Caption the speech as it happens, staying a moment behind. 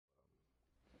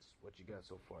what you got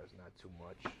so far is not too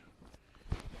much.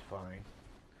 It's fine,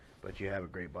 but you have a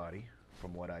great body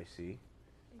from what I see,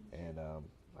 and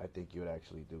I think you would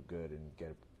actually do good and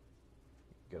get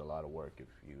a lot of work if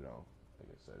you know, like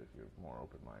I said, if you're more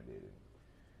open-minded and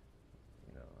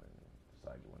and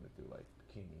decide you want to do like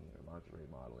bikini or lingerie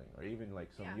modeling or even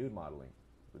like some nude modeling.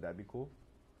 Would that be cool?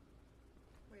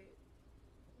 Wait,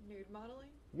 nude modeling?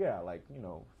 Yeah, like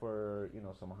for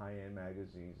some high-end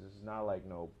magazines. This is not like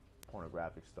no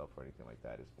pornographic stuff or anything like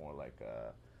that. It's more like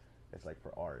it's like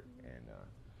for art, and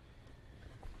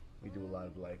we do a lot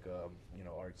of like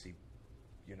artsy,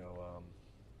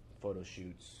 photo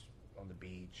shoots on the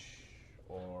beach,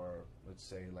 or let's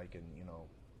say like in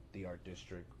the art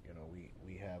district.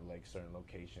 We have like certain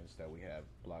locations that we have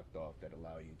blocked off that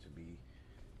allow you to be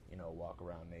walk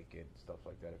around naked, stuff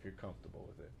like that, if you're comfortable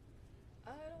with it.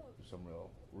 I don't. Some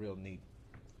real neat.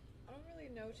 I don't really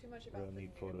know too much about Real the neat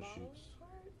nude photo modeling shoots.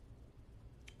 part.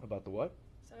 About the what?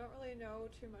 So I don't really know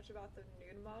too much about the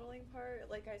nude modeling part.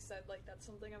 Like I said, like that's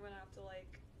something I'm gonna have to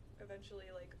like eventually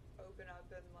like open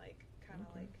up and like kind of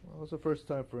like. Well, it's the first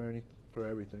time for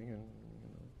everything, and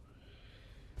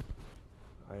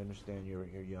I understand you're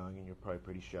young and you're probably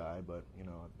pretty shy, but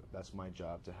that's my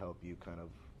job to help you kind of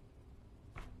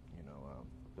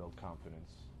build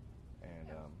confidence and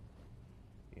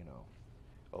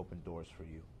open doors for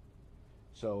you.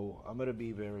 So I'm gonna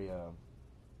be very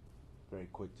very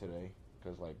quick today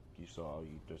because, like you saw,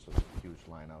 there's a huge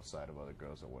line outside of other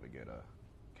girls that want to get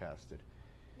casted.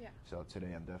 Yeah. So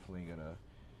today I'm definitely gonna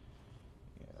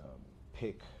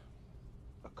pick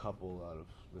a couple out of,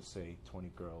 let's say, 20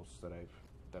 girls that I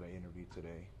interviewed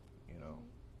today,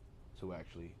 to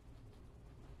actually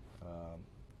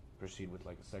proceed with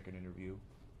like a second interview.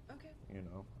 Okay. And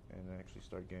actually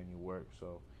start getting you work.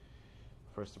 So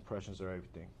first impressions are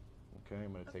everything. Okay,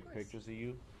 I'm gonna take pictures of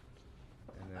you,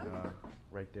 and then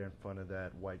right there in front of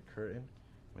that white curtain,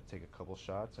 I'm gonna take a couple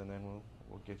shots, and then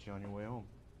we'll get you on your way home.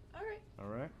 All right. All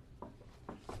right.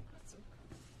 Awesome.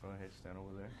 Go ahead, stand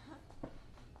over there.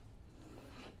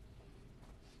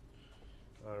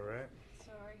 All right.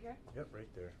 So right here. Yep,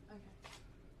 right there. Okay.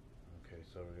 Okay,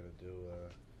 so we're gonna do.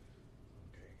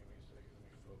 Okay, give me a second. Let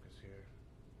me focus here.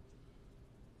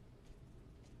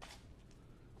 I'm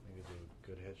gonna do a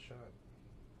good headshot.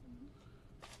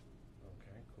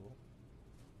 Okay, cool.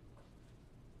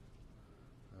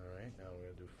 All right, now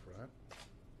we're gonna do front.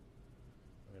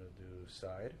 We're gonna do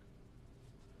side.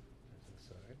 That's the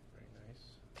side. Very nice.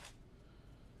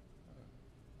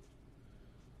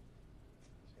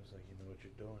 Seems like you know what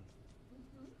you're doing.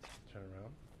 Turn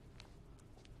around.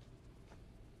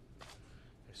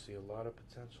 I see a lot of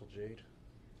potential, Jade.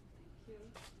 Thank you.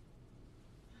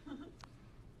 We're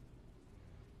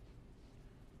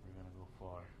gonna go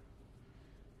far.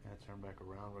 And turn back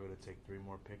around. We're gonna take 3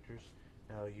 more pictures.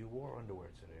 Now, you wore underwear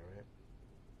today, right?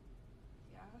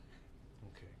 Yeah.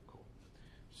 Okay, cool.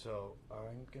 So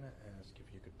I'm gonna ask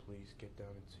if you could please get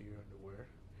down into your underwear.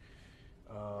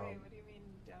 Wait, what do you mean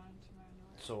down to my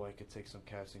underwear? So I could take some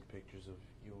casting pictures of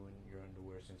you in your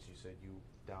underwear, since you said you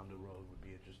down the road would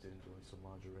be interested in doing some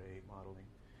lingerie modeling.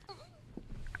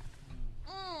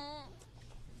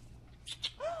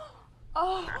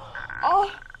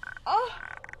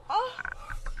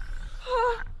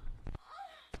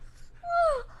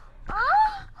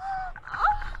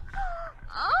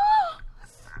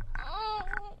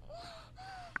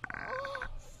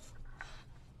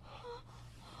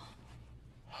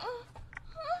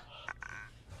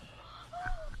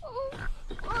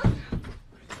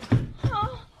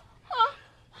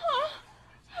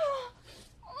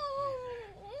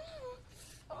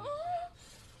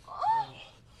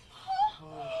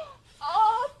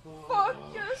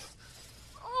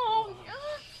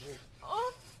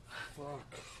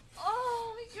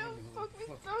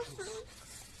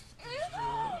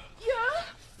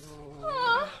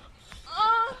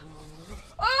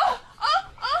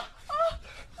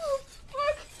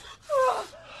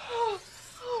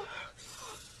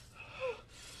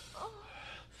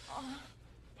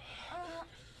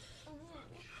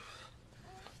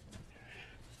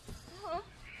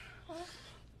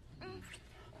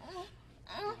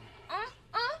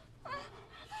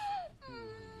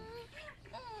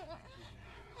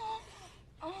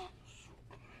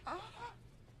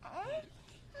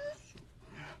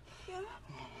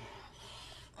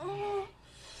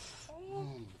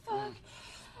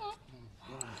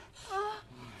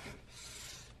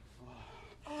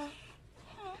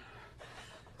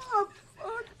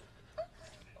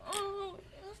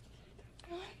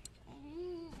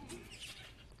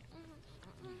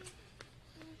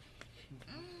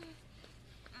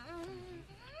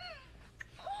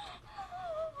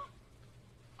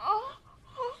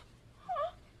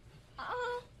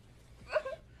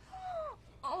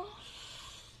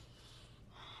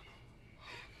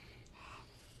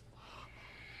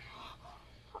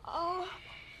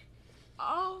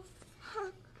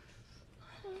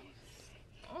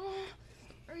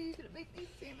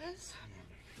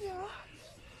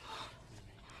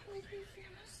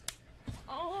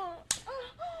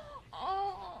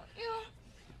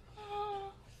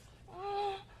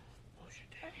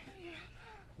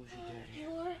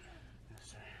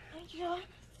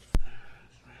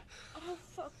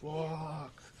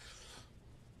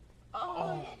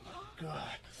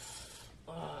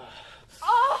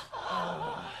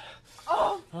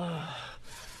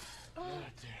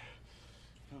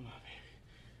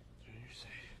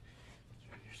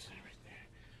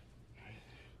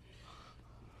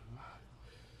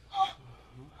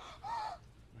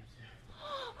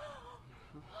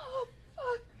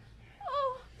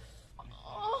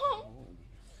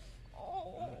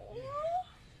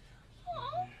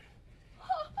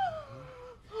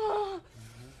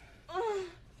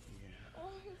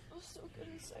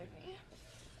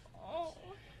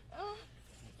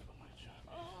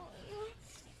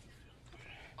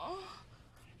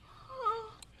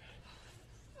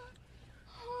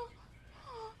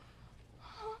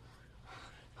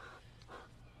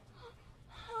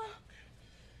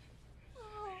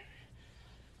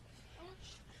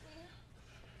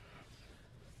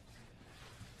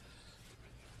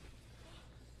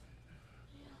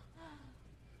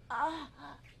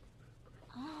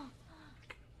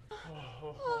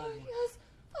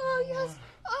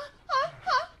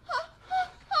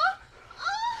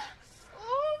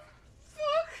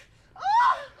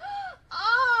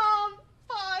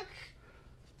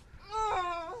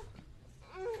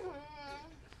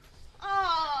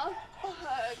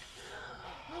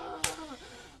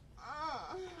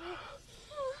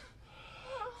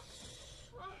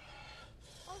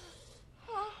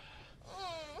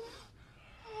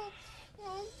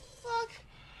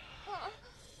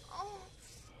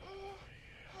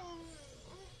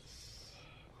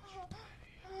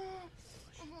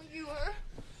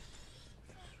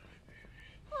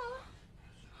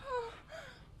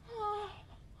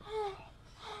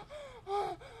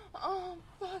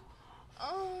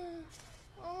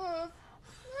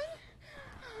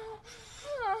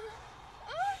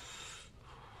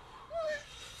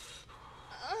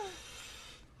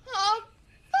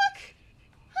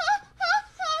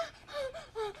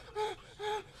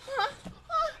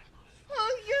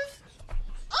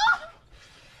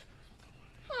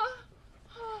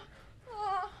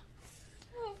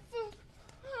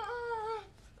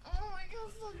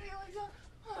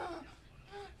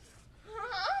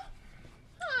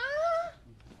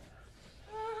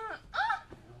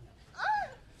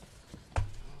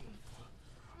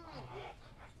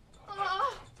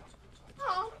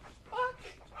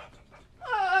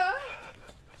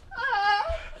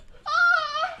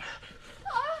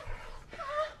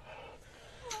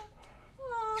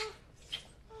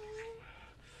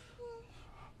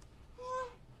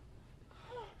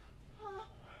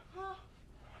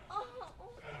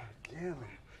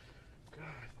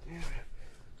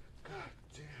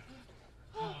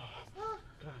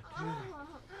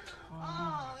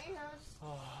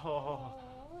 Oh.